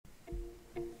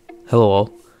Hello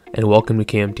all, and welcome to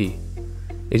KMT.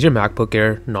 Is your MacBook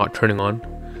Air not turning on?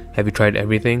 Have you tried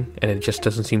everything and it just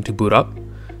doesn't seem to boot up?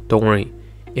 Don't worry,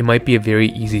 it might be a very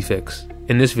easy fix.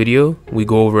 In this video, we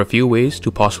go over a few ways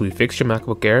to possibly fix your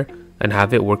MacBook Air and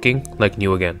have it working like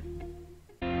new again.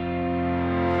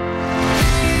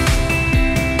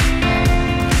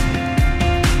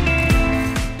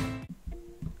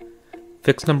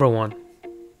 Fix number 1.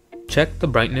 Check the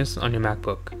brightness on your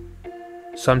MacBook.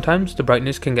 Sometimes the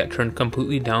brightness can get turned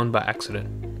completely down by accident.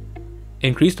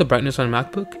 Increase the brightness on your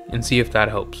MacBook and see if that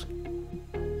helps.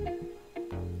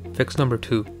 Fix number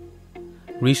 2.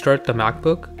 Restart the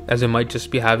MacBook as it might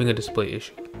just be having a display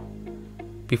issue.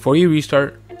 Before you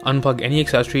restart, unplug any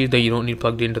accessories that you don't need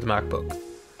plugged into the MacBook,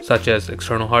 such as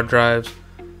external hard drives,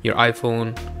 your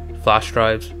iPhone, flash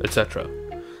drives, etc.,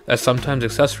 as sometimes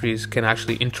accessories can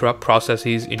actually interrupt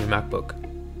processes in your MacBook.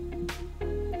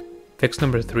 Fix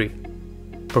number 3.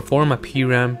 Perform a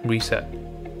PRAM reset.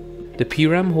 The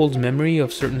PRAM holds memory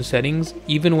of certain settings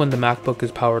even when the MacBook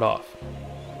is powered off.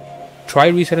 Try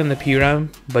resetting the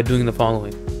PRAM by doing the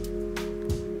following.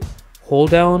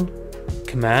 Hold down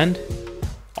Command,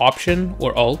 Option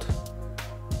or Alt,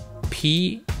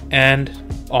 P and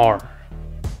R,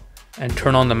 and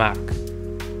turn on the Mac.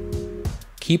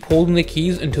 Keep holding the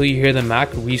keys until you hear the Mac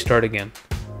restart again.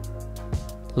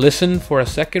 Listen for a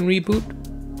second reboot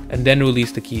and then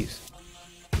release the keys.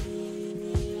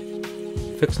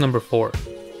 Fix number 4.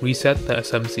 Reset the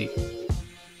SMC.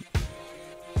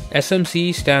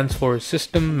 SMC stands for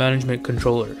System Management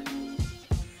Controller.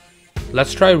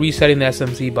 Let's try resetting the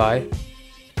SMC by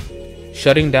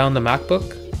shutting down the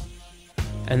MacBook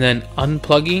and then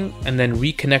unplugging and then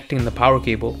reconnecting the power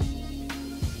cable.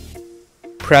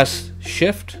 Press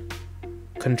Shift,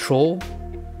 Control,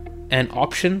 and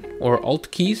Option or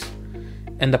Alt keys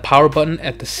and the power button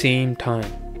at the same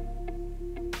time.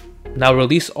 Now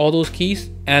release all those keys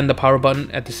and the power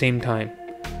button at the same time.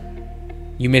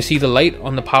 You may see the light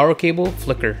on the power cable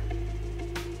flicker.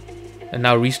 And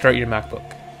now restart your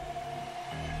MacBook.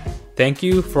 Thank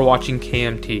you for watching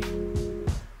KMT.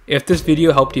 If this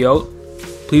video helped you out,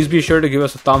 please be sure to give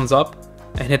us a thumbs up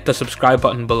and hit the subscribe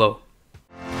button below.